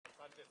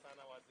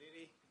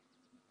Waziri,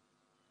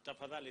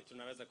 tafadhali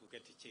tunaweza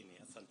kuketi chini.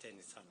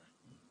 Asanteni sana.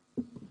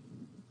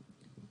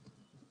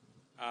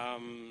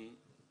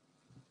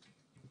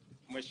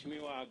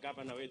 Mheshimiwa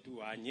Gavana wetu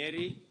wa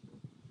Nyeri,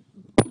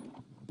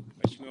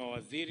 Mheshimiwa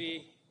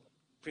Waziri,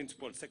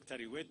 Principal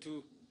Secretary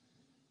wetu,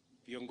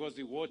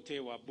 viongozi wote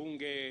wa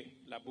bunge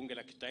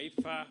la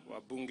kitaifa,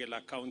 wa bunge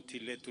la kaunti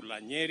letu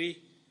la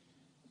Nyeri,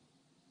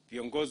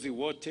 viongozi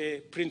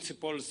wote,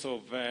 principals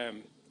of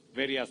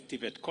various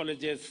TVET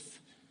colleges,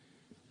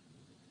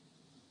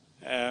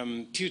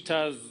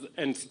 tutors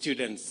and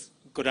students,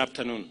 good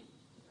afternoon.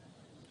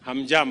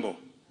 Hamjambo.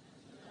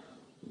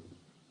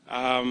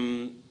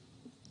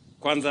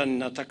 Kwanza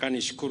nataka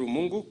nishukuru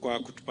Mungu kwa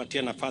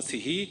kutupatia nafasi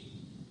hii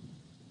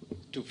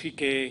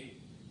tufike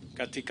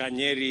katika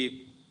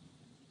Nyeri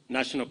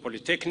National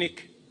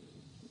Polytechnic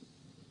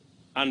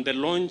and the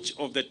launch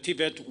of the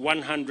TVET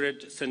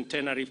 100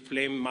 Centenary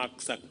Flame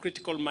marks a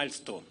critical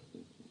milestone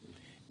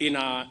in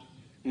our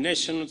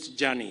nation's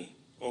journey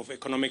of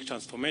economic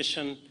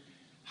transformation,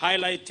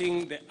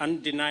 highlighting the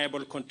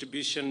undeniable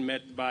contribution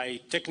made by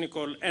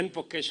technical and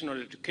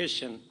vocational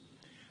education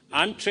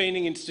and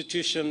training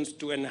institutions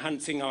to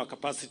enhancing our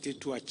capacity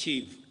to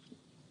achieve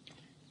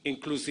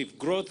inclusive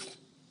growth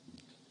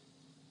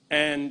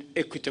and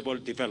equitable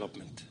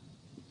development.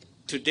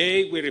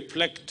 Today, we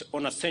reflect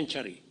on a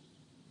century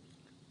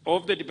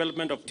of the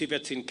development of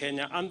TVETs in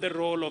Kenya and the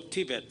role of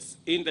TVETs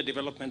in the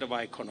development of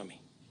our economy.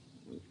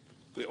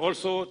 We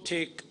also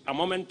take a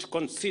moment to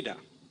consider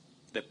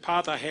the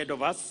path ahead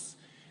of us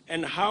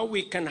and how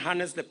we can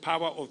harness the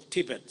power of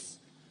TVETs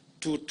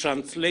to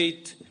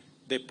translate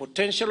the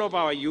potential of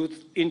our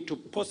youth into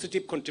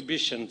positive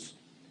contributions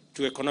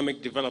to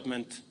economic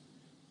development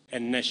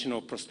and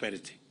national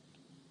prosperity.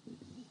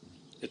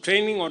 The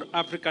training of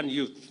African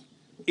youth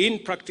in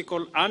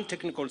practical and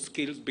technical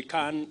skills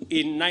began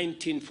in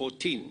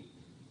 1914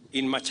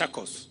 in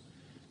Machakos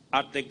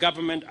at the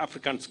Government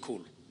African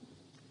School.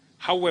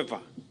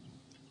 However,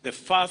 the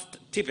first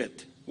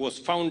TVET was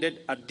founded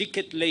a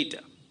decade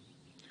later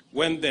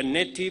when the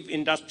Native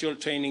Industrial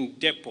Training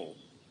Depot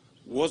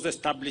was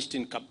established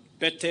in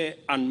Kapete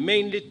and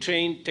mainly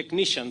trained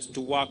technicians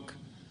to work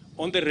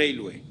on the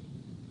railway.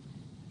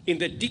 In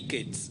the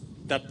decades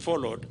that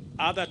followed,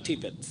 other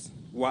TVETs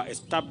were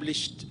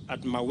established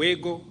at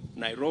Mawego,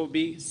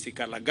 Nairobi,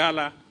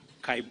 Sikalagala,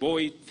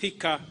 Kaiboi,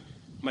 Thika,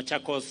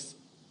 Machakos,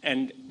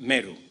 and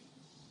Meru.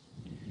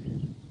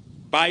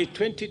 By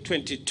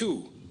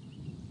 2022,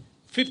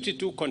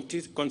 52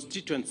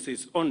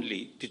 constituencies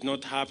only did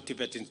not have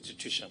TVET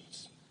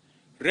institutions.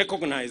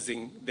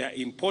 Recognizing their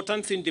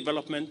importance in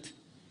development,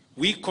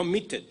 we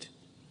committed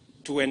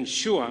to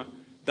ensure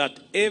that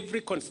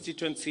every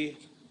constituency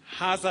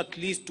has at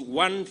least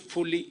one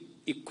fully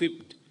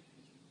equipped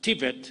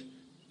TVET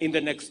in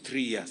the next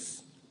 3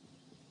 years.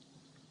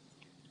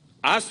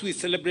 As we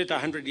celebrate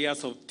 100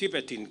 years of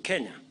TVET in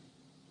Kenya,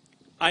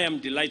 I am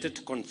delighted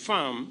to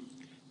confirm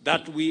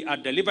that we are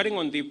delivering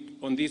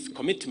on this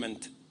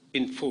commitment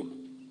in full.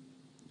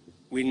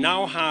 We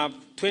now have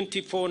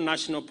 24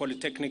 national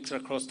polytechnics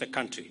across the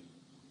country,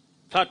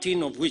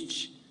 13 of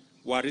which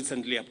were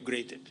recently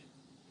upgraded.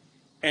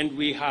 And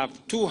we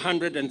have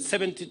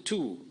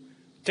 272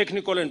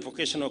 technical and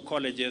vocational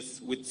colleges,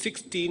 with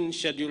 16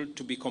 scheduled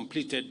to be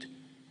completed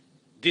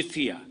this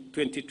year,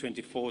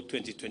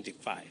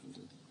 2024-2025.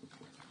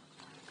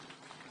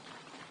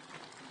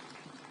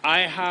 I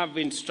have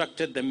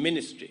instructed the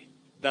ministry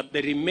that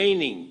the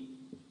remaining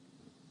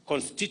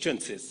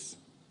constituencies,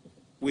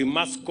 we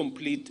must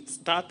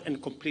start and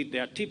complete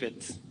their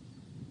TVETs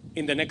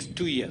in the next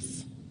 2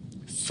 years,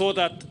 so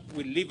that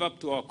we live up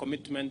to our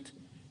commitment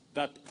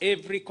that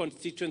every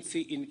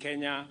constituency in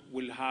Kenya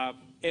will have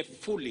a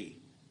fully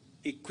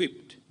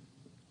equipped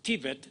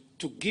TVET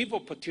to give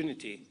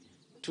opportunity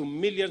to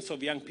millions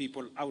of young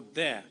people out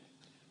there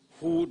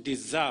who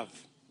deserve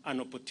an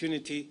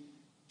opportunity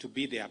to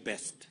be their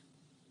best.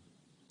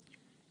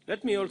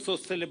 Let me also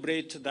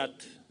celebrate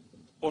that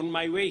on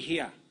my way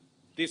here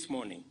this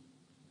morning,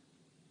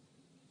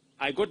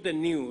 I got the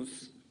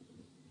news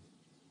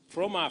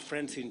from our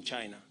friends in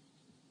China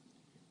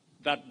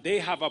that they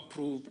have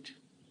approved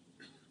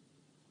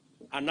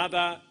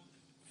another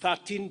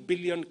 13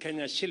 billion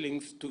Kenya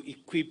shillings to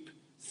equip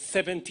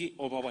 70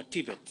 of our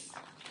TVETs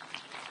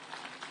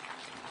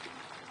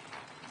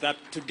that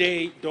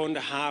today don't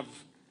have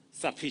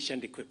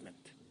sufficient equipment.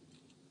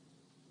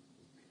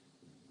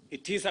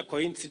 It is a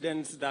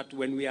coincidence that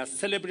when we are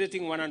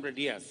celebrating 100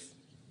 years,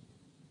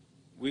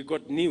 we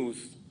got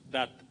news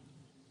that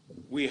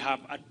we have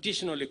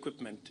additional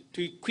equipment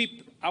to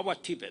equip our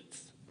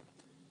TVETs,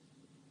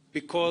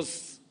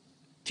 because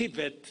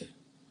TVET,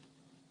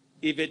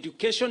 if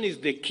education is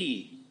the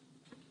key,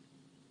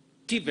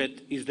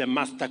 TVET is the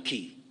master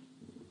key.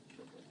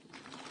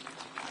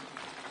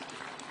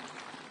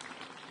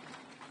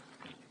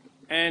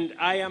 And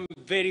I am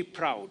very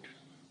proud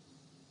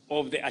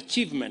of the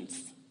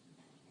achievements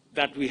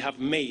that we have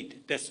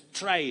made, the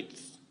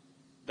strides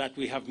that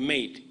we have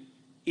made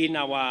in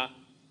our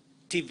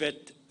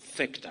TVET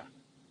sector.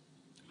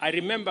 I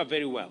remember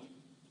very well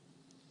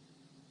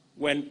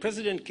when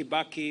President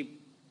Kibaki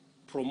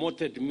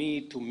promoted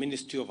me to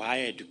Ministry of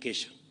Higher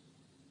Education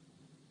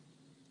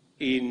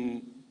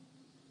in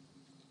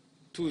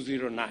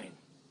 2009,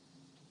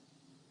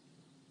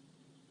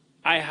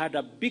 I had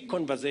a big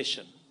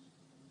conversation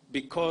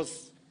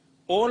because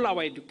all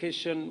our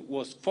education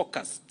was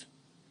focused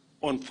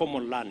on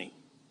formal learning,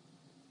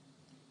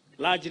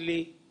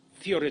 largely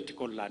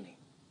theoretical learning.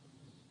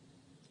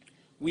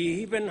 We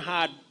even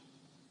had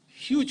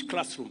huge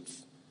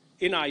classrooms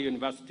in our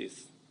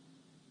universities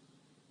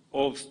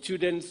of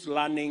students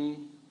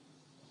learning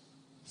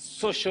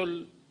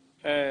social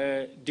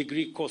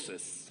degree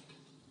courses,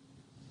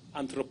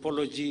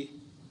 anthropology,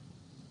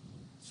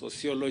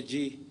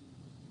 sociology,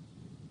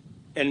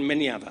 and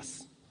many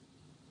others.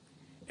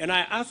 And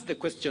I asked the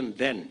question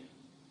then,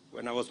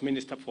 when I was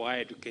Minister for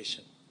Higher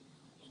Education,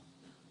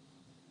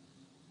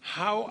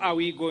 how are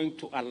we going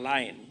to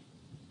align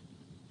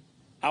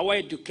our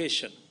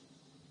education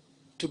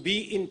to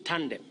be in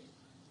tandem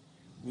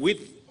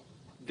with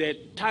the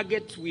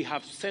targets we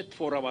have set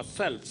for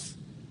ourselves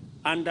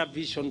under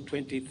Vision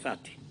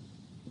 2030?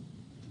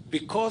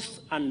 Because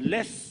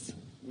unless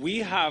we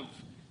have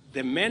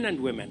the men and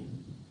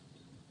women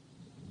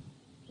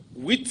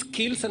with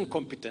skills and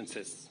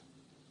competences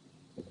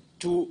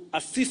to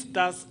assist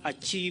us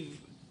achieve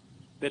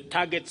the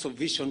targets of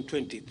Vision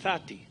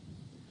 2030,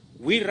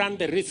 we run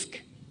the risk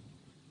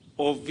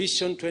of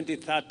Vision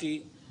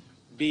 2030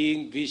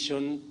 being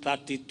Vision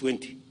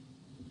 3020.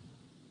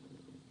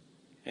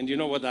 And you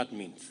know what that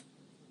means.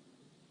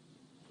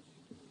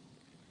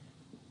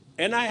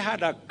 And I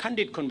had a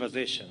candid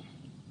conversation.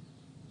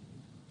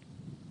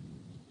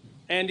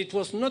 And it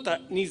was not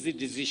an easy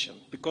decision,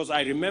 because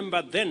I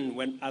remember then,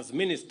 when, as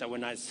minister,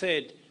 when I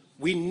said,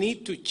 we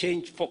need to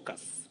change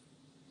focus.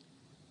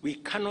 We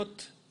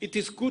cannot, it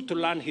is good to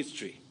learn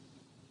history.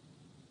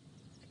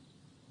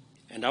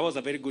 And I was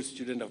a very good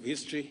student of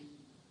history.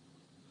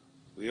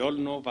 We all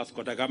know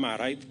Vasco da Gama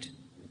arrived,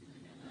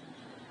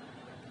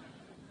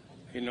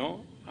 you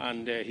know,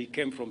 and he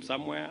came from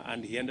somewhere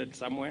and he ended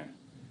somewhere.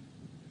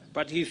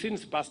 But he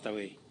since passed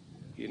away,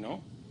 you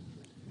know.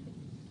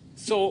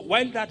 So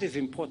while that is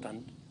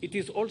important, it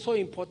is also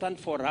important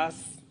for us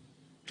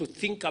to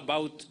think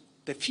about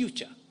the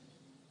future.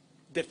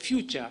 The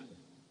future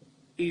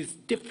is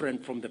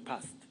different from the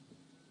past.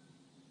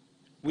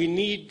 We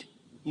need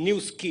new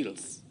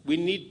skills. We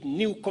need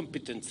new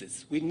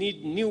competencies. We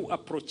need new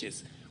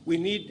approaches. We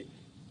need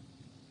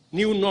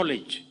new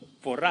knowledge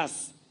for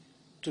us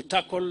to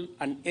tackle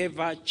an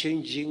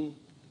ever-changing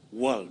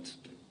world.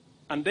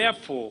 And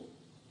therefore,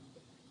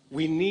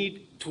 we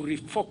need to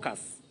refocus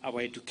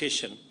our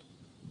education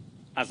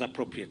as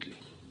appropriately.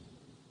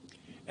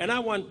 And I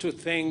want to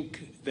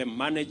thank the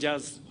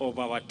managers of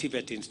our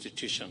TVET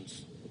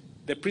institutions,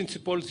 the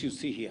principals you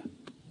see here.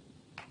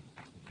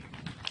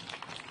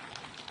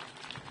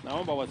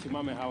 Naomba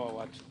wasimame hawa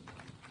watu.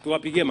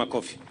 Tuwapigie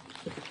makofi.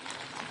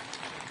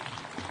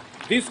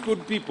 These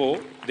good people,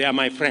 they are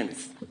my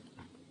friends.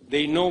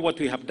 They know what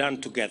we have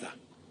done together.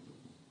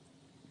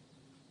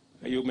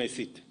 You may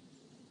sit.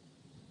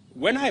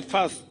 When I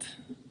first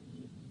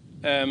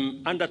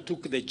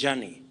undertook the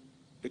journey,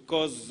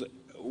 because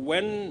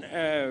when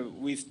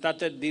we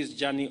started this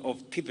journey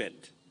of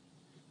TVET,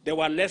 there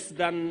were less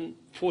than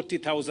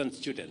 40,000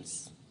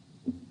 students.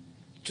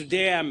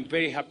 Today, I'm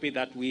very happy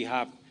that we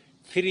have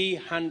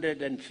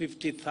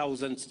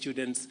 350,000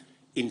 students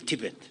in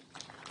TVET.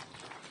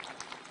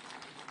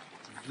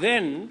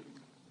 Then,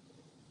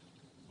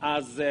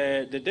 as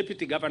the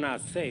Deputy Governor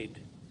has said,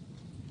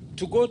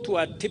 to go to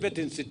a TVET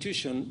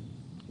institution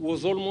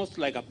was almost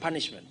like a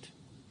punishment.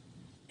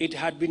 It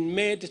had been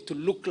made to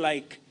look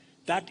like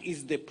that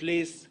is the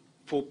place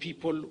for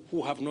people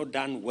who have not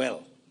done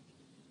well.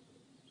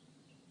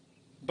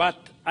 But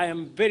I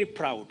am very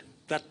proud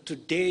that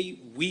today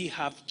we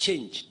have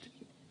changed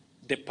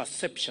the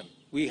perception.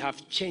 We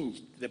have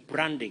changed the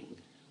branding.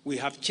 We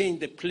have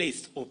changed the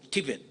place of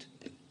TVET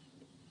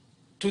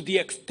to the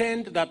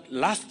extent that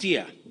last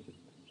year,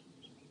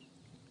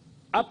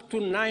 up to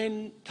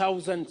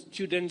 9,000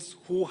 students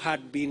who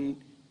had been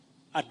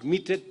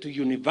admitted to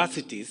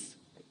universities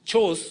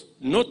chose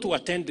not to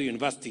attend the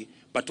university,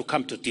 but to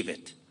come to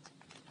TVET.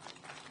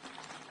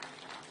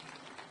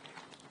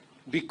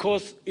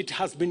 Because it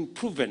has been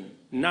proven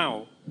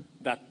now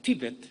that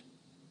TVET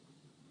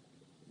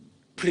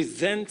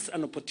presents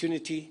an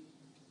opportunity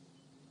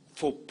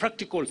for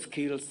practical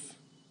skills,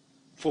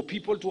 for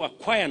people to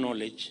acquire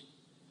knowledge,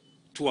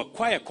 to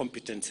acquire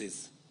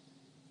competencies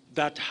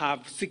that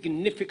have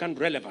significant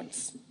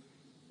relevance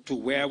to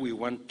where we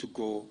want to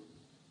go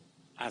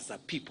as a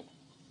people.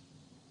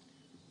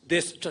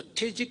 The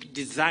strategic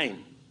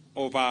design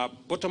of our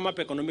bottom-up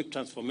economic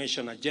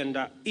transformation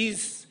agenda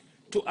is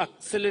to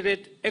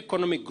accelerate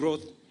economic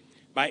growth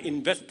by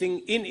investing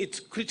in its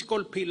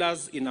critical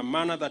pillars in a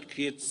manner that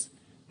creates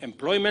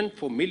employment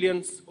for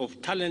millions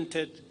of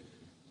talented,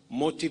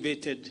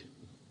 motivated,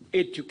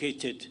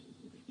 educated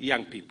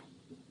young people.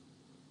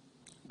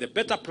 The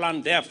better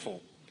plan,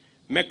 therefore,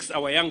 makes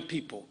our young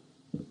people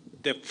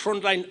the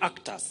frontline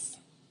actors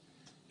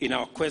in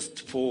our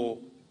quest for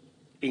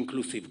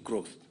inclusive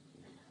growth.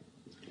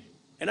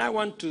 And I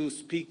want to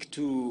speak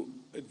to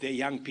the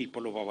young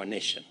people of our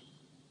nation.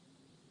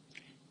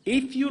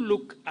 If you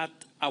look at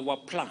our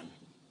plan,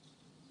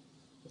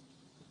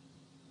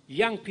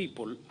 young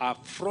people are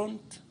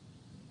front,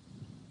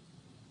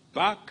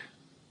 back,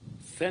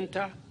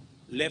 center,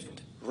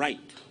 left, right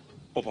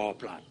of our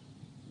plan.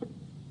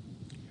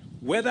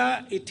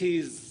 Whether it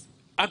is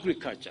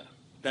agriculture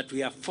that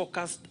we are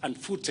focused on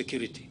food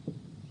security,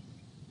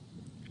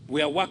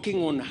 we are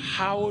working on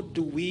how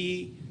do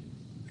we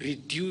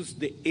reduce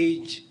the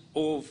age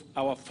of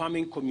our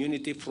farming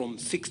community from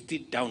 60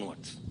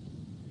 downwards,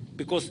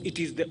 because it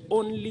is the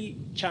only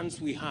chance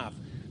we have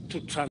to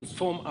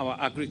transform our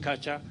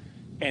agriculture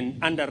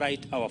and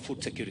underwrite our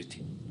food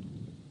security.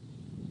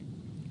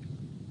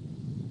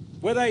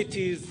 Whether it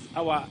is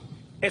our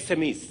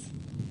SMEs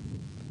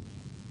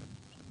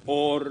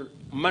or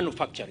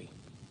manufacturing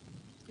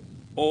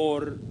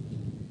or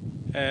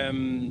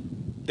the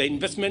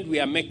investment we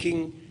are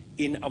making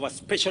in our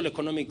special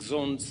economic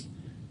zones,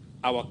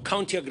 our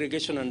county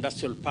aggregation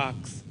industrial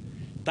parks,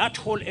 that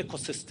whole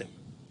ecosystem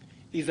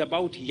is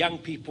about young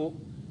people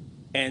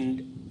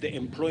and the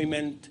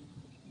employment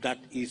that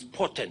is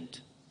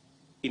potent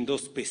in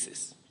those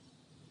spaces.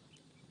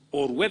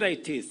 Or whether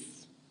it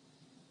is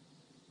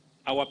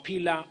our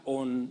pillar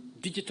on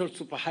digital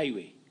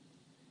superhighway,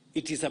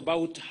 it is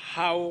about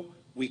how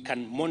we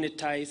can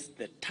monetize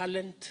the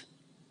talent,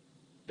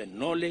 the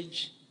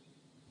knowledge,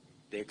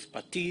 the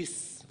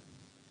expertise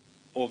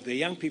of the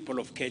young people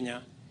of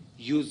Kenya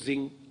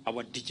using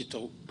our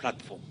digital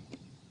platform.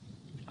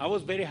 I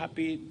was very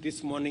happy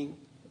this morning.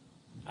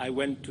 I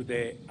went to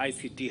the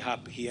ICT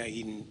hub here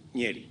in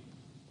Nyeri.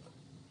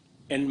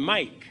 And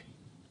Mike,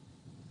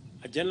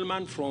 a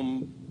gentleman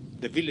from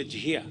the village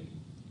here,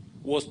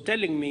 was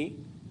telling me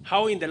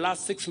how in the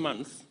last 6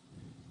 months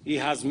he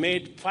has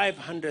made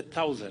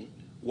 500,000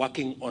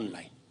 working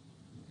online.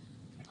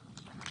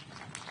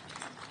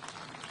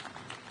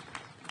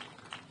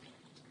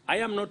 I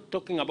am not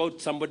talking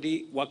about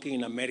somebody working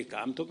in America.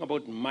 I'm talking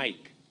about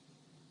Mike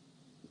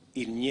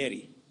in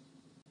Nyeri,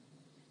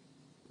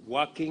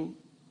 working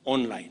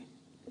online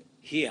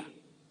here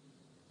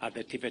at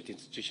the TVET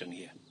institution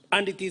here.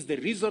 And it is the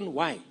reason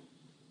why,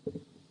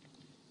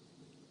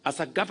 as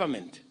a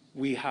government,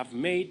 we have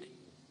made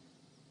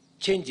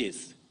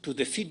changes to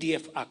the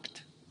CDF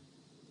Act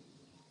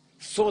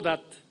so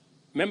that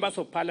members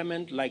of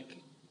parliament like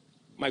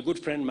my good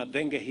friend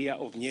Madenge here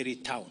of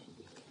Nyeri town,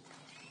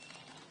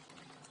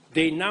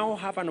 they now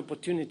have an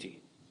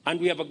opportunity, and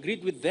we have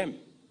agreed with them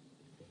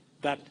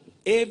that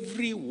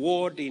every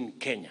ward in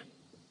Kenya,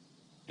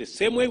 the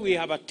same way we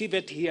have a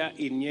TVET here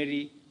in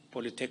Nyeri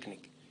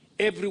Polytechnic,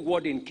 every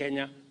ward in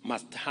Kenya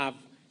must have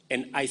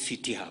an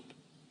ICT hub.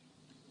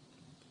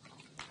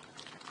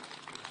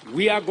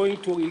 We are going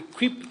to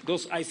equip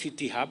those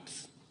ICT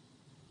hubs.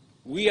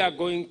 We are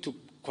going to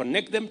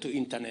connect them to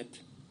internet.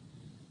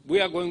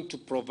 We are going to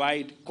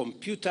provide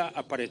computer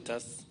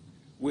apparatus.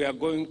 We are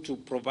going to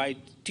provide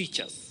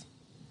teachers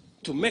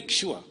to make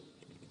sure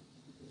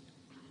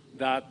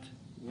that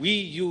we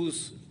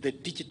use the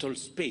digital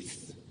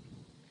space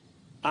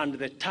and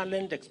the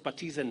talent,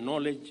 expertise, and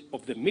knowledge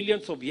of the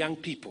millions of young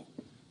people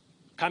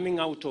coming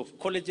out of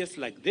colleges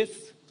like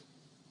this,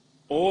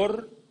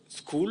 or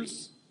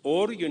schools,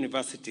 or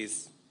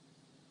universities,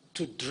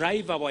 to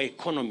drive our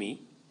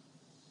economy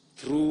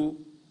through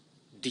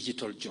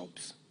digital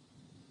jobs.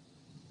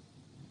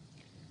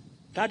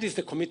 That is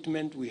the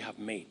commitment we have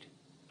made.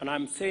 And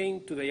I'm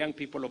saying to the young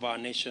people of our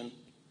nation,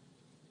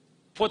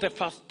 for the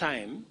first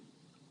time,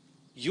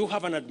 you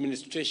have an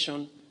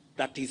administration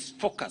that is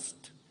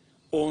focused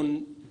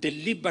on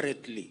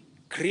deliberately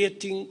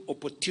creating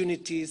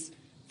opportunities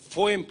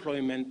for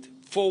employment,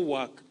 for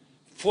work,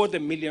 for the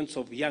millions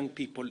of young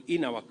people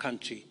in our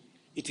country.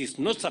 It is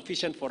not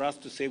sufficient for us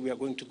to say we are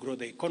going to grow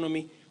the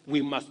economy.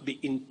 We must be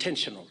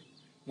intentional.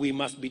 We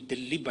must be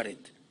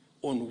deliberate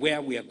on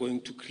where we are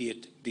going to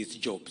create these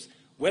jobs,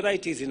 whether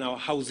it is in our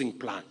housing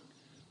plan,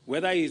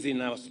 whether it is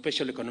in our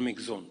special economic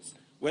zones,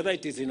 whether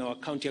it is in our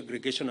county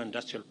aggregation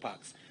industrial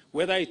parks,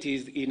 whether it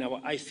is in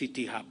our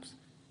ICT hubs.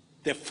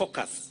 The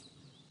focus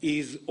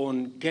is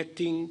on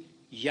getting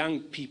young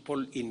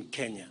people in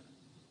Kenya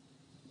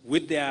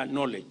with their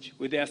knowledge,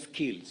 with their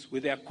skills,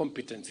 with their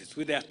competencies,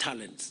 with their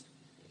talents,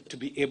 to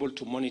be able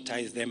to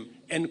monetize them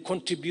and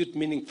contribute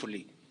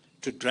meaningfully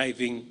to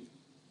driving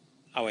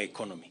our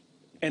economy.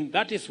 And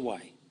that is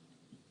why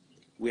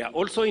we are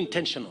also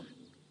intentional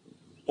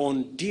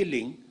on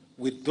dealing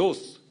with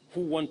those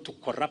who want to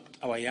corrupt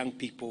our young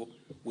people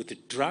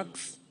with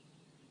drugs,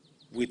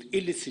 with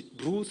illicit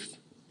brews,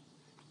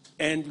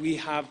 and we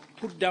have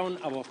put down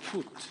our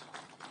foot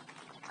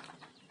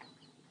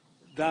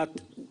that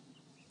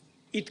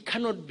it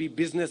cannot be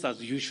business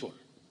as usual.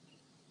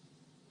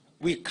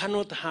 We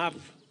cannot have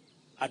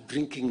a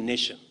drinking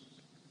nation.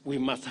 We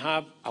must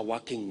have a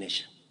working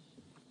nation.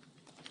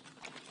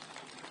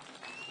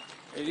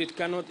 It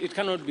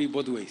cannot be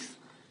both ways.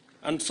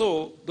 And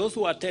so those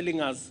who are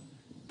telling us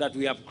that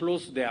we have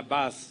closed their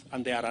bars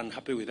and they are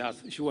unhappy with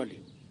us,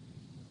 surely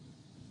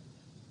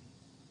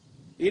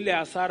ile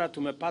hasara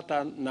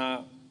tumepata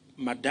na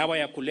madawa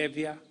ya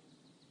kulevya.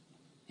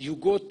 You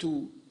go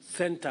to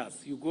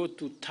centers, you go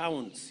to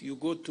towns, you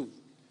go to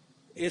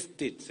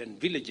estates and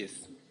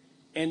villages,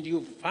 and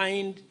you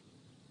find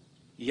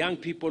young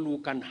people who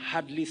can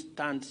hardly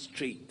stand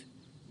straight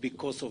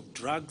because of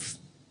drugs,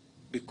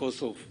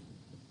 because of...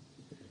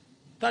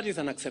 That is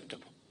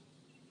unacceptable.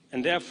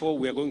 And therefore,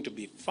 we are going to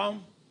be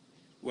firm,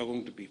 we are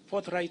going to be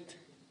forthright,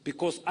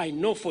 because I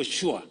know for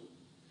sure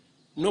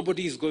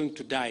nobody is going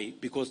to die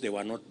because they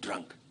were not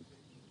drunk.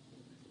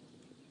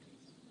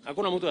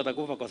 Hakuna mtu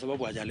atakufa kwa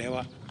sababu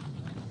hajalewa.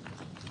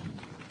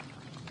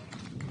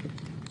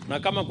 Na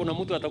kama kuna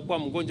mtu atakuwa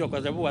mgonjwa kwa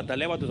sababu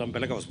atalewa,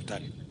 tutampeleka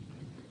hospitali.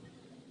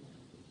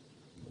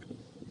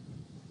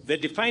 The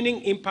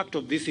defining impact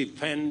of this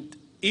event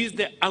is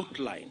the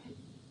outline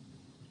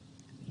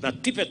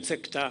that TVET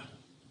sector's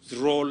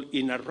role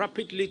in a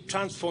rapidly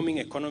transforming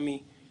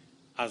economy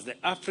as the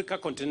Africa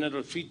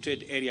Continental Free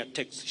Trade Area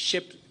takes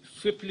shape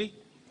swiftly,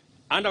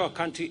 and our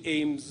country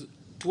aims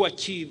to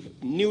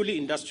achieve newly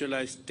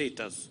industrialized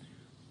status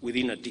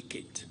within a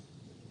decade.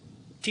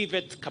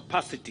 TVET's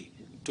capacity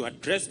to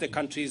address the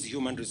country's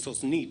human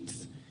resource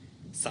needs,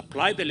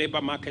 supply the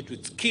labor market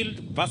with skilled,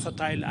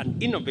 versatile,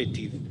 and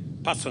innovative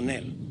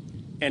personnel,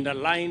 and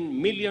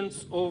align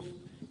millions of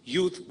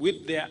youth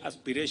with their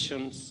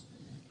aspirations,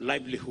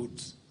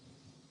 livelihoods,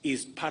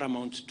 is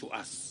paramount to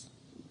us.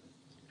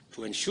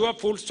 To ensure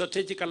full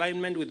strategic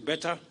alignment with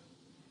better,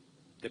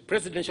 the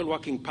Presidential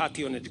Working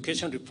Party on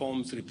Education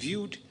Reforms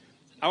reviewed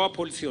our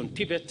policy on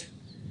TVET,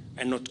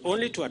 and not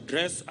only to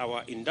address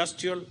our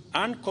industrial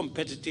and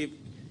competitive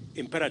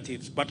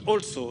imperatives, but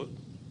also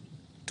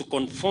to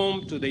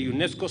conform to the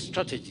UNESCO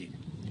strategy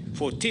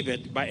for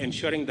TVET by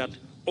ensuring that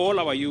all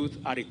our youth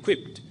are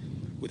equipped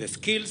with the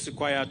skills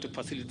required to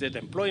facilitate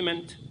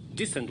employment,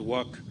 decent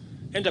work,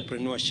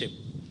 entrepreneurship,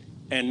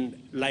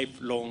 and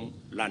lifelong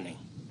learning.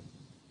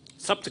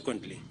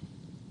 Subsequently,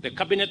 the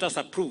Cabinet has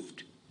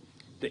approved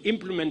the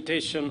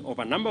implementation of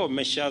a number of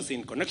measures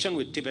in connection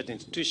with TVET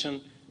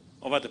institutions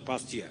over the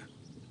past year.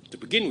 To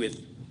begin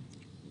with,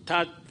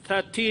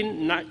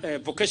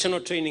 13 vocational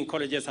training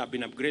colleges have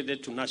been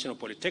upgraded to national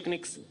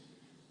polytechnics,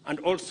 and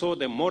also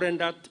the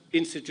Morendat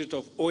Institute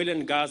of Oil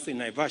and Gas in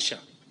Naivasha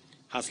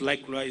has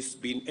likewise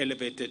been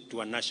elevated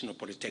to a national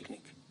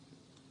polytechnic.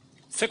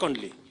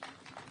 Secondly,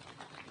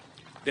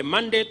 the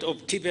mandate of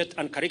TVET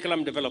and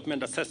Curriculum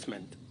Development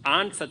Assessment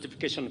and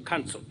Certification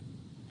Council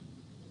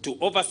to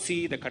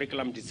oversee the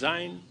curriculum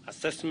design,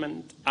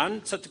 assessment,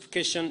 and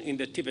certification in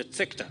the TVET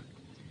sector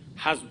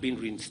has been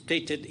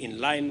reinstated in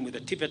line with the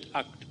TVET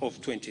Act of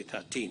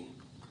 2013.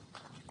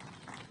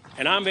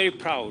 And I'm very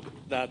proud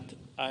that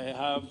I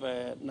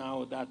have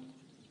now that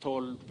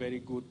tall, very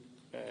good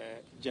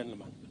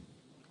gentleman,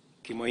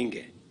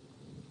 Kimoinge,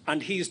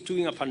 and he is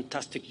doing a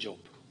fantastic job.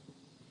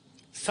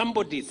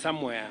 Somebody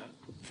somewhere,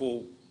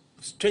 for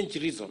strange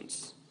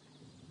reasons,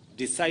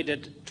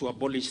 decided to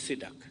abolish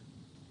SIDAC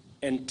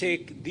and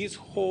take this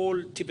whole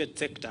TVET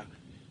sector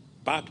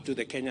back to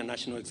the Kenya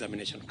National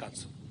Examination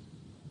Council.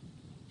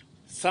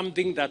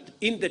 Something that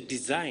in the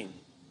design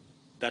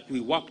that we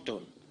worked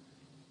on,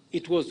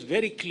 it was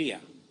very clear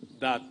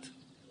that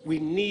we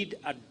need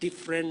a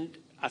different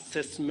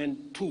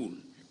assessment tool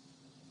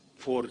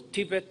for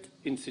TVET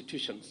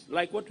institutions,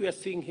 like what we are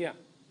seeing here.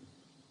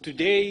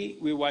 Today,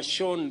 we were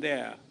shown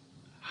there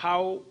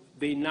how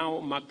they now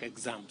mark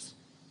exams.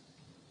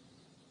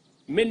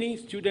 Many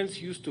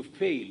students used to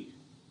fail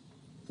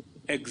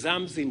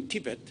exams in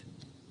TVET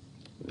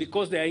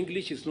because their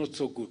English is not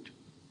so good.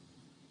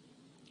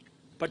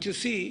 But you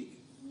see,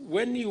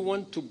 when you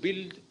want to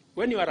build,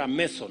 when you are a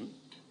mason,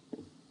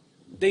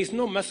 there is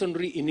no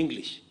masonry in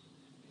English.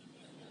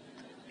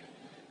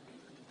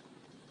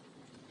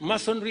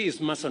 Masonry is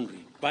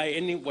masonry by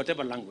any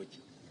whatever language.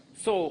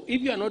 So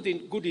if you are not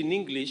good in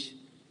English,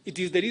 it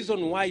is the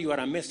reason why you are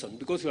a mason,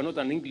 because you are not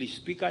an English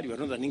speaker, you are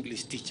not an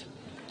English teacher.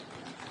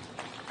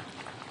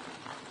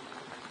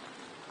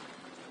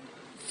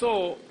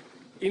 So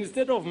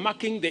instead of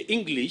marking the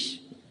English,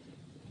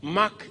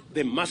 mark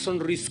the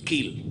masonry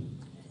skill.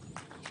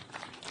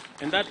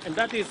 And that's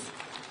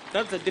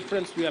the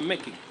difference we are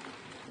making.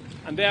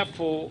 And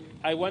therefore,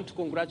 I want to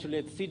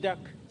congratulate SIDAC.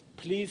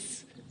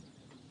 Please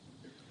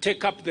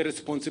take up the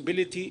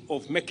responsibility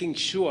of making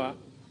sure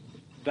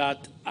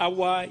that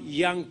our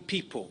young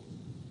people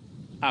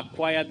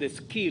acquire the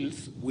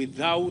skills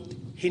without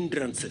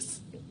hindrances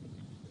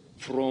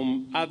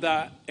from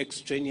other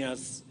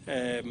extraneous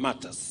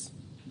matters.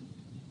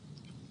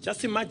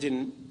 Just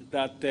imagine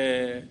that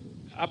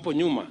hapo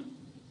nyuma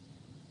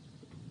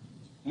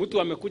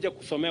mtu amekuja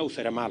kusomea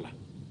useremala,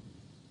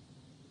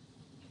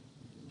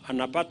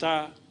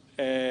 anapata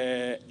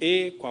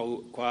A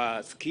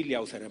kwa skill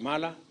ya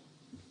useremala,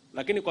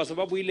 lakini kwa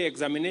sababu ile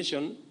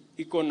examination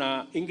iko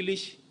na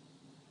English,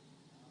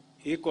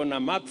 iko na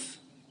maths,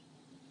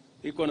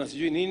 iko na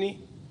sijui nini,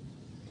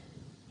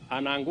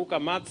 anaanguka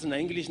maths na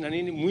English na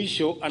nini,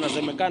 mwisho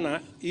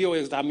anasemekana hiyo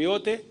exam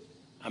yote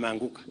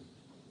ameanguka.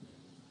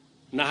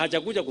 Na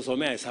hajakuja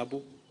kusomea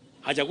hesabu,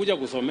 hajakuja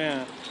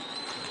kusomea.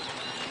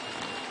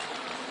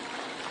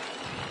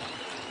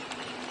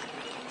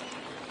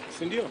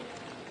 si ndio?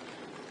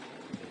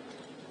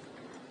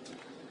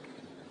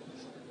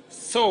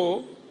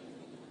 So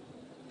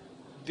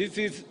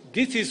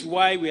this is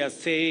why we are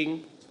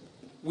saying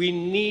we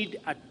need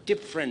a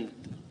different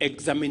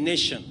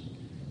examination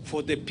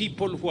for the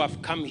people who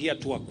have come here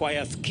to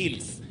acquire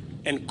skills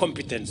and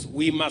competence.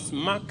 We must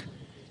mark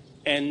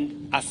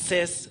and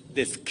assess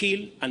the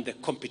skill and the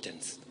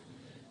competence.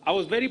 I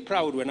was very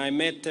proud when I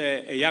met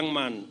a young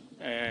man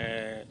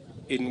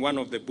in one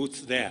of the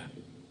booths there.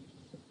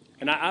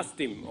 And I asked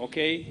him,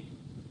 okay,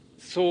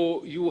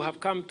 so you have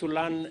come to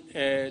learn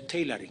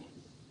tailoring.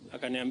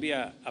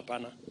 Akaniambia,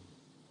 hapana.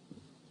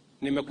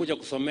 Nimekuja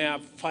kusomea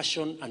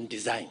fashion and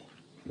design.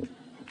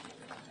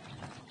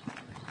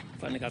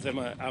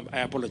 Nikasema, I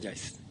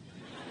apologize.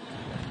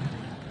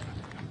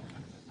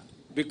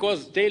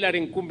 Because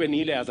tailoring kumbe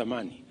ni ile ya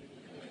zamani.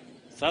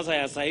 Sasa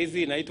ya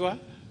saizi inaitwa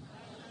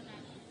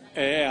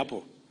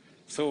hapo.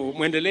 So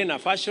muendelee na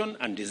fashion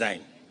and design.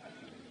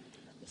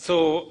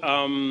 So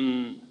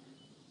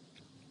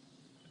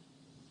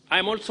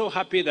I'm also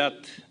happy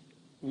that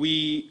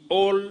we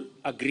all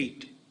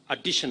agreed,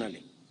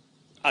 additionally,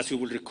 as you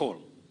will recall,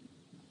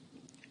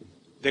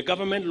 the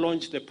government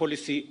launched the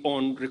policy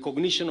on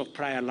recognition of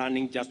prior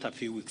learning just a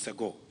few weeks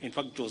ago. In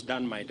fact, it was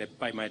done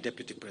by my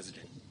deputy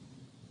president.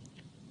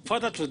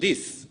 Further to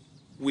this,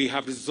 we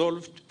have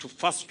resolved to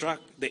fast-track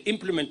the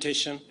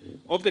implementation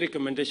of the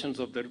recommendations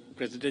of the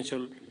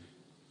Presidential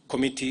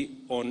Committee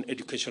on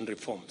Education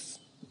Reforms.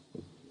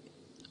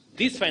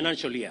 This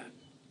financial year,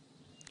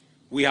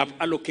 we have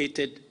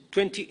allocated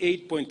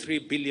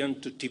 28.3 billion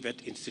to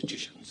TVET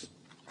institutions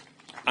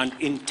and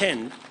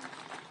intend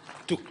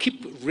to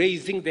keep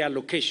raising the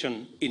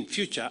allocation in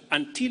future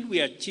until we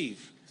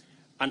achieve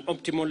an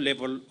optimal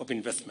level of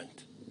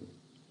investment.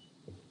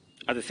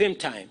 At the same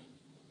time,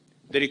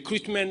 the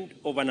recruitment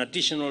of an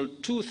additional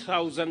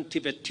 2,000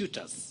 TVET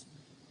tutors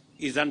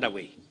is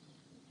underway,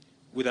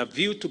 with a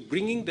view to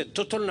bringing the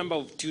total number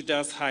of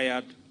tutors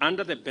hired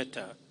under the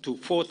BETA to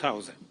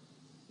 4,000.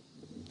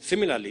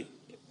 Similarly,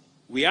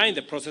 we are in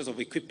the process of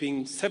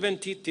equipping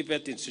 70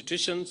 TVET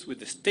institutions with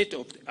the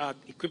state-of-the-art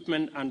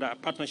equipment under a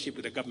partnership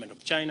with the government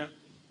of China.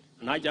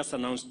 And I just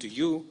announced to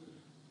you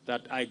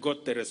that I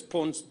got the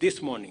response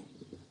this morning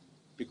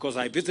because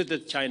I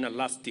visited China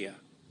last year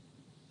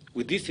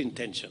with this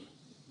intention.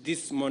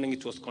 This morning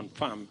it was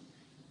confirmed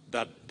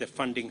that the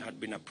funding had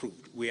been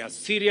approved. We are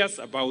serious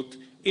about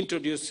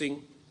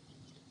introducing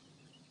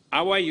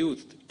our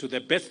youth to the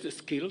best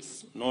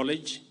skills,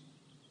 knowledge,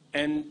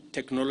 and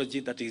technology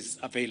that is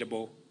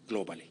available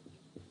globally.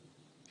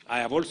 I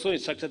have also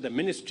instructed the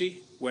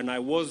ministry when I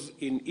was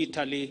in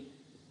Italy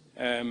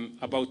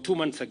about 2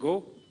 months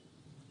ago.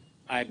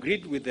 I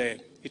agreed with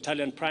the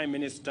Italian Prime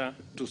Minister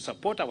to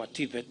support our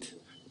TVET,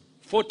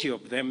 40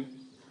 of them.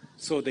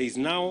 So there is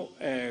now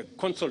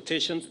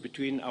consultations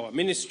between our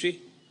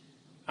ministry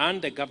and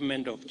the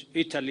government of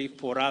Italy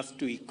for us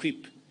to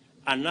equip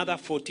another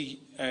 40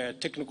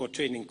 technical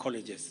training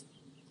colleges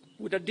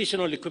with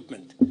additional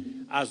equipment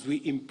as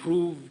we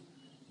improve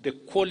the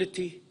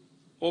quality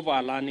of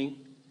our learning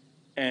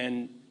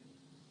and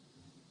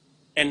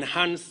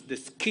enhance the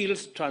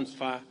skills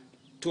transfer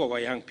to our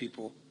young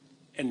people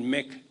and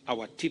make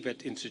our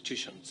TVET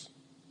institutions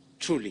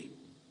truly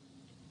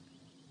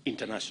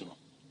international.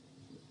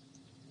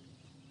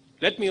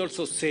 Let me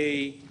also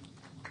say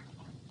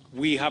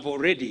we have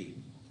already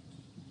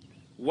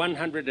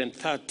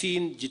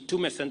 113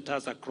 Jitume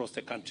centers across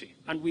the country,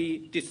 and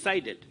we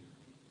decided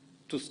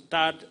to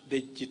start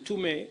the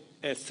Jitume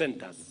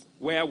centers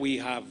where we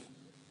have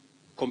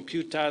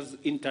computers,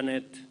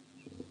 internet,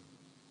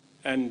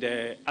 and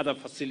other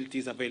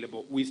facilities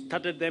available. We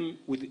started them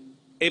with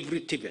every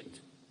TVET.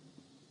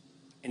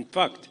 In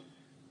fact,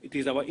 it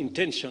is our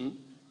intention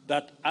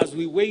that as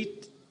we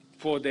wait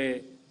for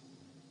the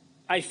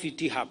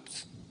ICT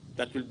hubs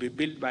that will be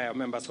built by our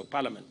members of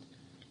parliament,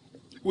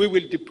 we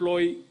will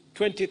deploy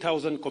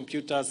 20,000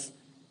 computers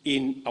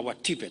in our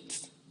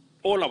TVETs,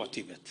 all our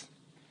TVETs.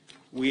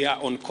 We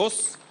are on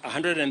course.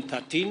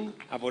 113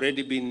 have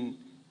already been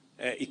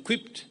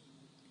equipped.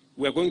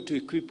 We are going to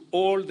equip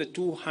all the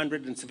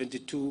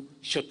 272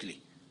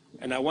 shortly.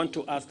 And I want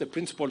to ask the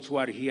principals who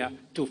are here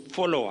to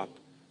follow up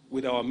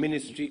with our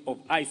Ministry of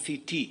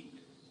ICT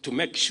to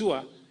make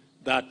sure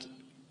that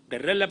the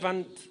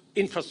relevant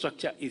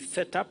infrastructure is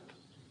set up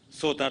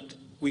so that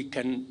we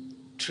can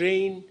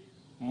train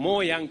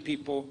more young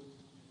people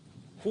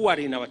who are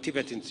in our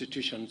TVET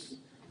institutions.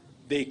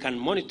 They can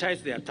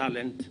monetize their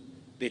talent,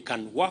 they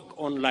can work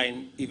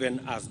online even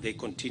as they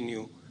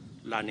continue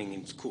learning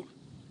in school.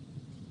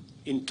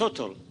 In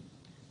total,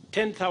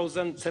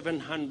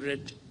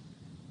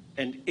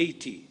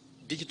 10,780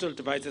 digital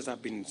devices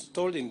have been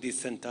installed in these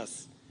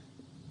centers,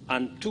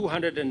 and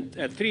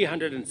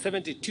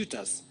 370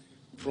 tutors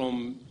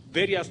from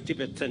various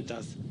TVET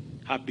centers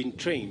have been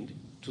trained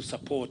to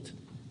support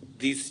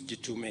this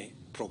Jitume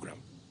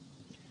program.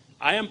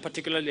 I am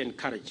particularly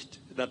encouraged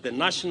that the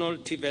National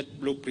TVET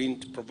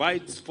Blueprint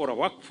provides for a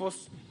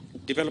workforce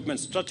development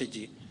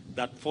strategy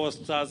that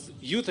fosters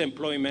youth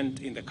employment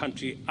in the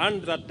country,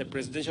 and that the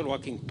Presidential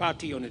Working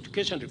Party on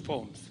Education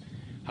Reforms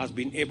has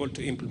been able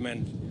to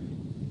implement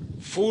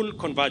full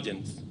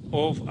convergence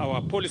of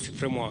our policy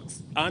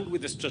frameworks and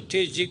with a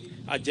strategic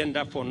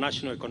agenda for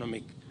national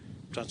economic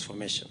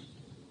transformation.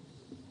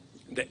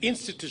 The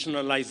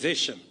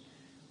institutionalization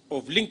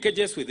of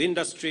linkages with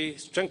industry,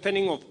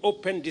 strengthening of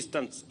open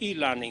distance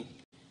e-learning,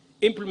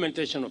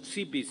 implementation of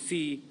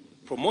CBC,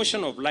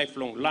 promotion of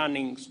lifelong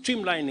learning,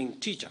 streamlining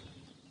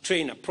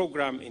teacher-trainer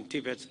program in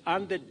TVET,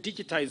 and the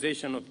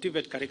digitization of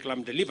TVET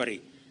curriculum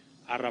delivery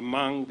are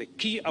among the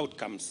key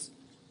outcomes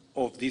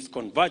of this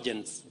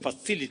convergence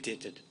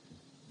facilitated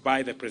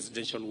by the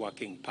Presidential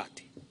Working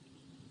Party.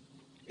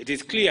 It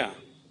is clear,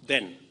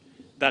 then,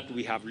 that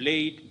we have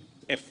laid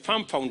a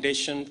firm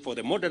foundation for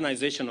the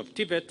modernization of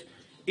TVET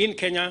in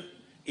Kenya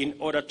in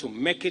order to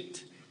make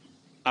it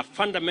a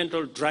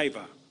fundamental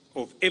driver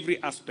of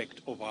every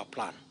aspect of our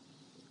plan.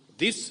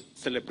 These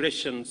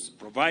celebrations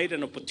provide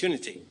an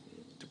opportunity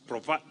to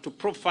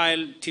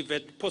profile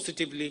TVET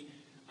positively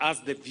as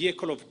the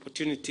vehicle of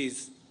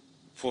opportunities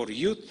for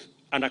youth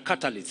and a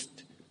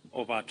catalyst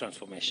of our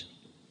transformation.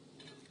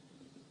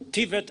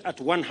 TVET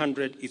at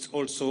 100 is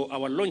also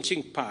our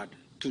launching pad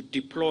to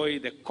deploy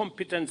the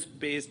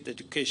competence-based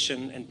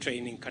education and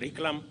training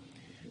curriculum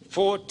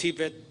for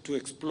TVET to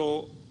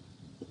explore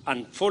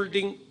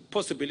unfolding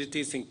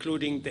possibilities,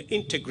 including the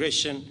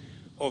integration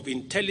of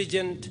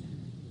intelligent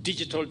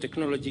digital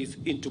technologies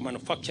into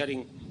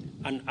manufacturing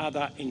and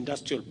other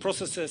industrial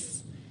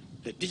processes,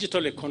 the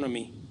digital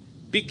economy,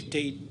 big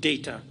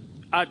data,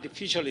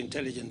 artificial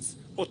intelligence,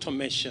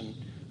 automation,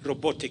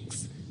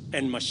 robotics,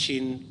 and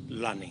machine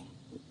learning.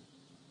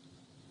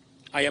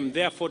 I am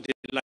therefore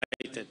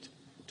delighted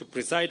to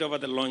preside over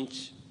the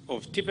launch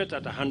of TVET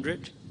at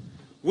 100,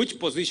 which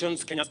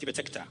positions Kenya's TVET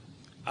sector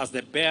as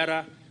the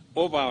bearer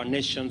of our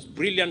nation's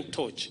brilliant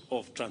torch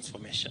of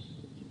transformation.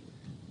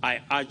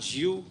 I urge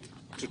you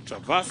to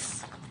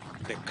traverse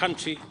the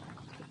country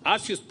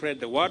as you spread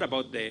the word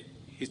about the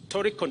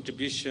historic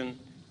contribution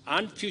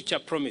and future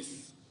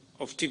promise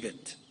of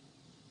TVET.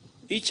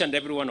 Each and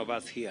every one of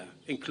us here,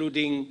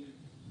 including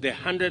the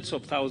hundreds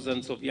of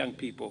thousands of young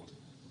people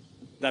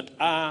that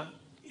are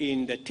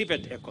in the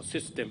TVET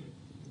ecosystem,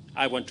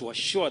 I want to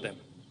assure them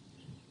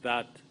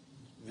that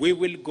we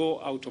will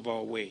go out of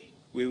our way.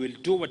 We will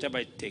do whatever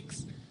it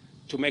takes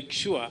to make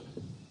sure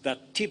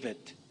that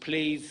TVET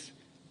plays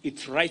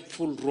its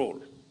rightful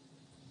role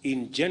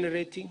in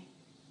generating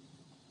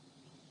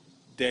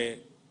the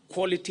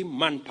quality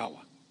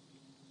manpower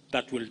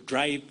that will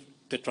drive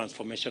the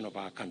transformation of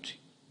our country.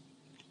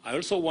 I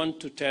also want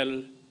to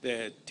tell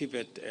the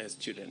TVET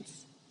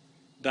students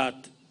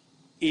that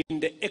in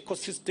the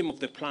ecosystem of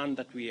the plan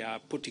that we are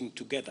putting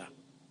together,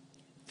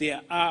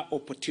 there are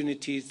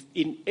opportunities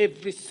in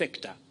every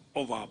sector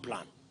of our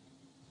plan,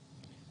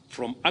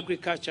 from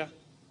agriculture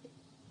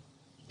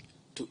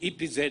to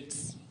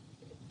EPZs,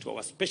 to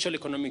our special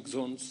economic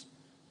zones,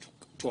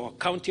 to our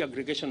county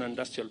aggregation and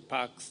industrial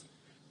parks,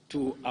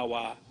 to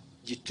our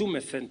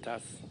G2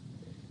 centers,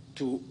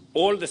 to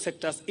all the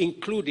sectors,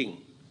 including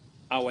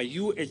our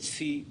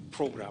UHC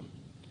program,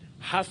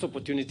 has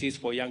opportunities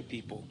for young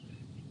people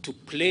to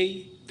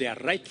play their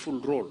rightful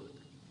role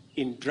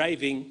in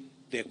driving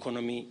the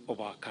economy of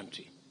our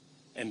country.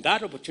 And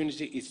that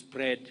opportunity is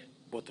spread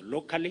both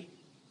locally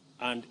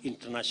and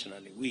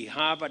internationally. We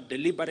have a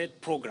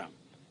deliberate program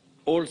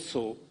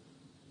also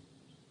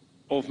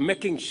of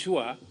making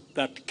sure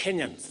that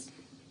Kenyans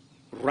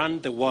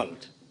run the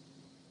world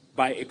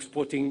by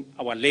exporting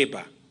our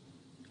labor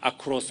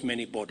across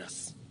many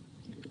borders.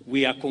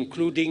 We are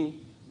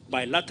concluding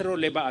bilateral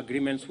labor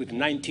agreements with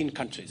 19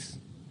 countries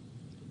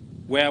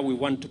where we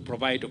want to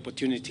provide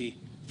opportunity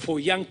for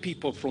young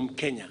people from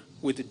Kenya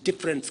with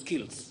different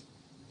skills,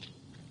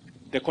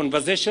 the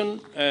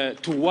conversation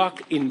to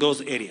work in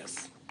those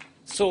areas.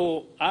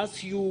 So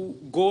as you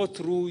go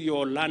through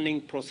your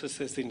learning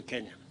processes in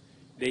Kenya,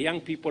 the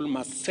young people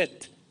must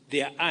set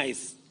their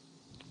eyes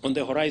on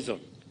the horizon,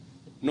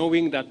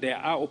 knowing that there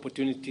are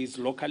opportunities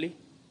locally,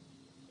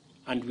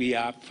 and we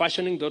are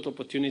fashioning those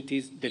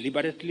opportunities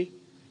deliberately,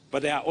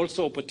 but there are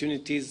also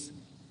opportunities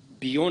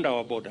beyond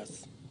our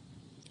borders,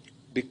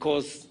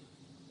 because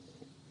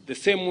the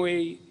same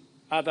way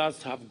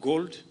others have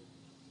gold,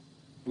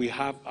 we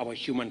have our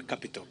human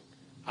capital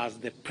as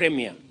the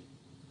premier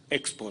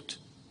export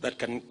that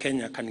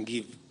Kenya can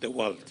give the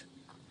world.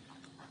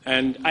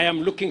 And I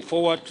am looking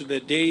forward to the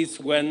days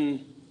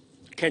when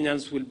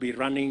Kenyans will be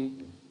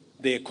running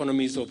the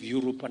economies of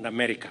Europe and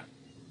America,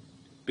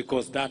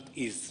 because that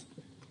is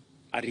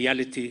a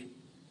reality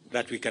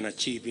that we can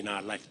achieve in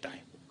our lifetime.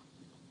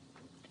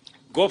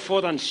 Go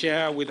forth and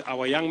share with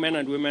our young men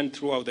and women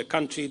throughout the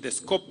country the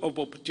scope of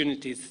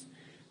opportunities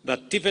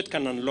that TVET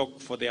can unlock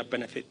for their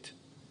benefit.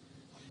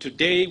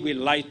 Today, we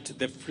light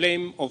the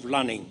flame of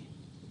learning,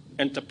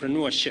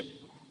 entrepreneurship,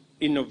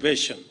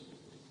 innovation,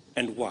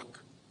 and work.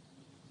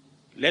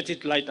 Let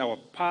it light our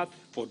path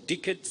for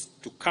decades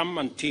to come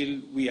until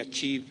we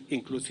achieve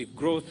inclusive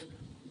growth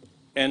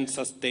and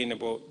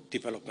sustainable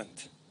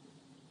development.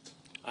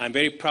 I'm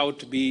very proud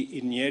to be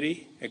in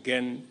Nyeri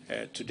again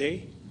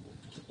today.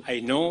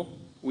 I know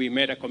we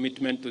made a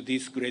commitment to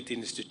this great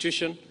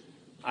institution.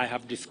 I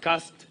have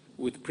discussed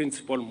with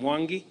Principal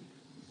Mwangi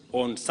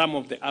on some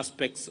of the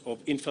aspects of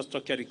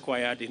infrastructure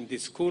required in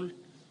this school.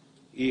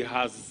 He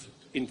has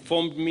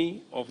informed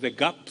me of the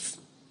gaps,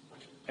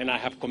 and I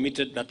have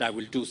committed that I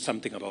will do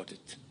something about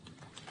it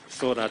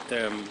so that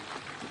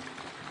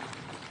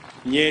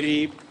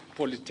Nyeri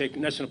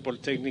National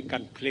Polytechnic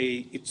can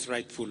play its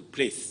rightful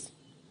place.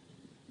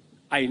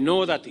 I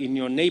know that in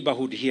your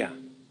neighborhood here,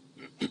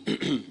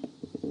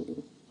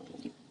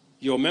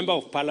 your member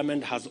of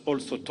parliament has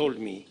also told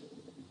me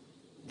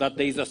that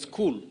there is a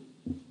school.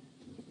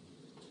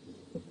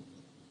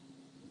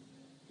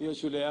 Hiyo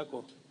shule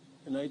yako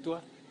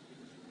inaitwa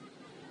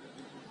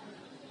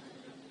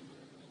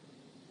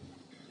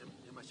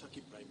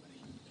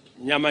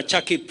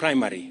Nyamachaki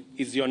Primary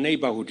is your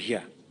neighborhood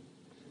here.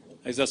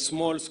 There's a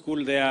small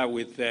school there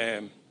with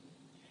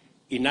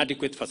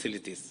inadequate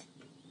facilities.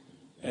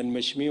 And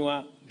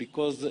Mheshimiwa,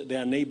 because they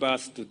are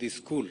neighbors to this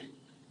school,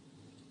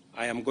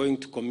 I am going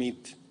to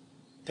commit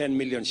 10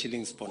 million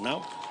shillings for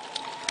now.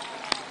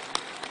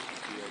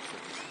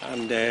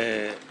 And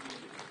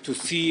to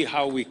see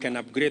how we can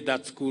upgrade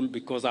that school,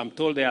 because I'm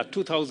told there are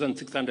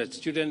 2,600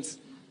 students,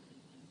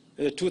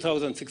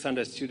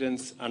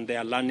 and they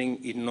are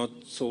learning in not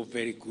so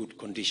very good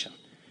condition.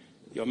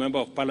 Your member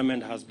of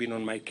parliament has been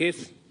on my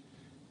case,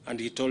 and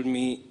he told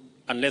me,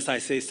 unless I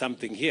say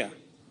something here,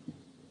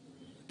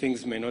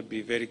 things may not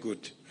be very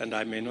good, and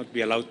I may not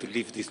be allowed to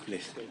leave this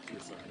place. Thank you,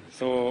 sir.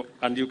 So,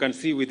 and you can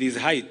see with his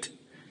height,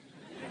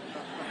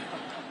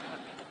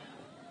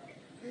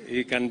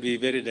 he can be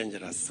very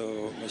dangerous.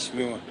 So,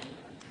 Mheshimiwa,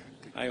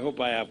 I hope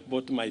I have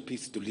bought my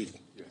peace to leave.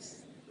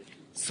 Yes.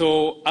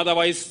 So,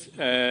 otherwise,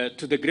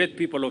 to the great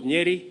people of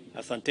Nyeri,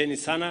 asanteni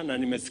sana, na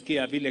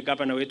nimesikia vile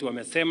gavana wetu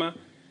wamesema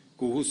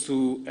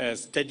kuhusu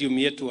stadium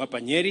yetu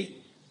hapa Nyeri.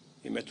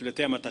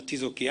 Imetuletea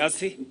matatizo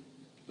kiasi,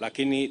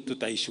 lakini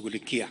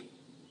tutaishughulikia.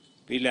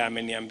 Vile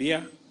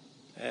ameniambia,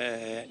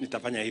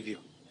 nitafanya hivyo.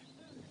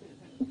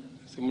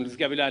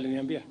 Simulisikia vile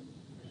aliniambia?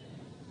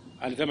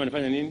 Alisema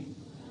nifanye nini?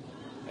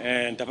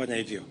 Nitafanya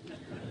hivyo.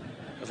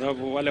 Kwa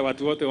sababu wale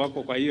watu wote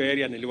wako kwa hiyo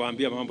area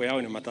niliwaambia mambo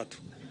yao ni matatu.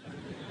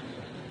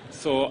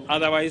 So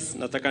otherwise,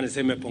 nataka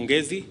niseme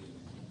pongezi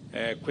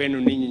kwenu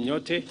ninyi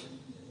nyote,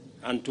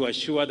 and to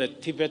assure the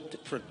TVET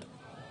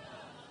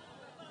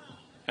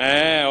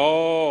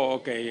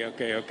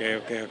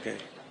okay.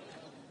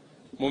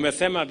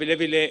 Mumesema vile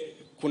vile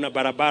kuna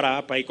barabara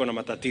hapa iko na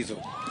matatizo.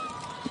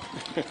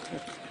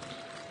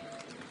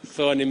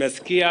 So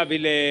nimesikia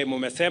vile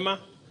mumesema,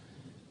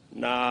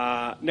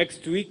 na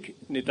next week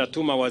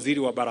nitatuma waziri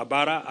wa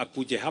barabara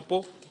akuje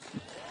hapo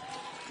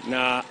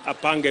na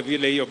apange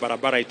vile hiyo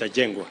barabara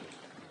itajengwa.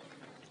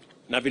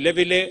 Na vile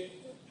vile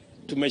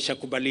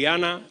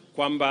tumeshakubaliana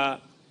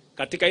kwamba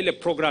katika ile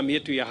program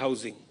yetu ya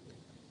housing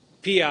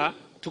pia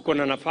tuko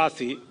na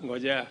nafasi,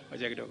 ngoja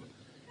kidogo.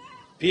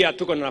 Pia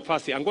tuko na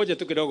nafasi, angoje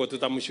tu kidogo,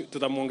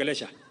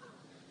 tutamuongelesha.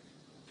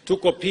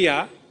 Tuko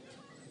pia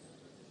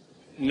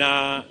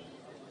na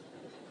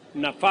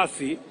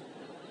nafasi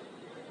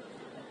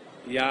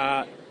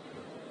ya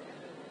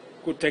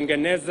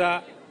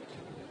kutengeneza,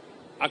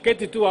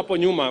 aketi tu hapo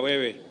nyuma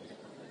wewe.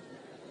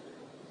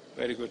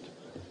 Very good.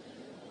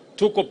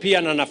 Tuko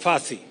pia na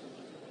nafasi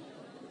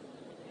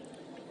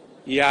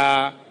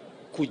ya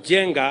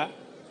kujenga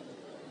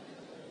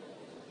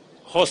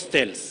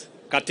hostels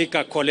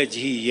katika college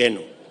hii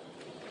yenu.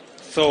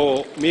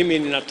 So mimi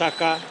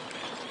ninataka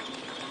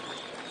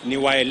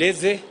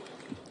niwaeleze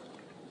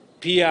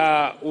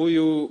pia,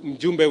 huyu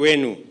mjumbe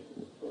wenu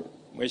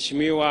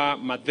Mheshimiwa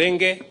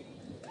Madhenge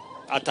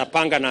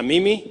atapanga na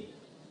mimi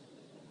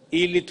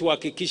ili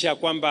tuhakikisha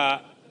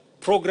kwamba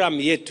program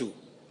yetu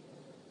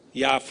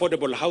ya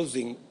affordable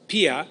housing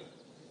pia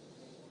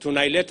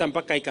tunaileta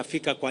mpaka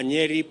ikafika kwa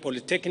Nyeri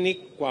Polytechnic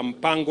kwa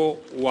mpango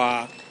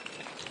wa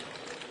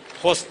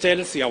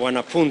hostels ya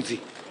wanafunzi,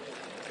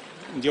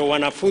 ndio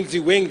wanafunzi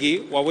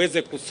wengi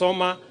waweze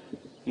kusoma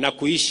na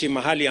kuishi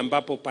mahali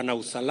ambapo pana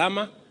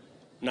usalama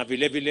na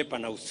vile vile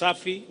pana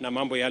usafi na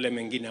mambo yale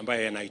mengine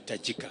ambayo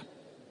yanahitajika.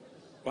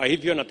 Kwa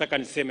hivyo nataka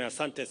niseme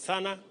asante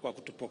sana kwa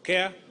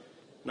kutupokea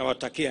na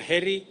watakia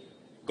heri.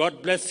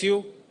 God bless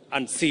you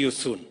and see you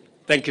soon.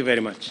 Thank you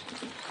very much.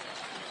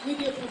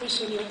 With your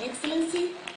permission, Your Excellency.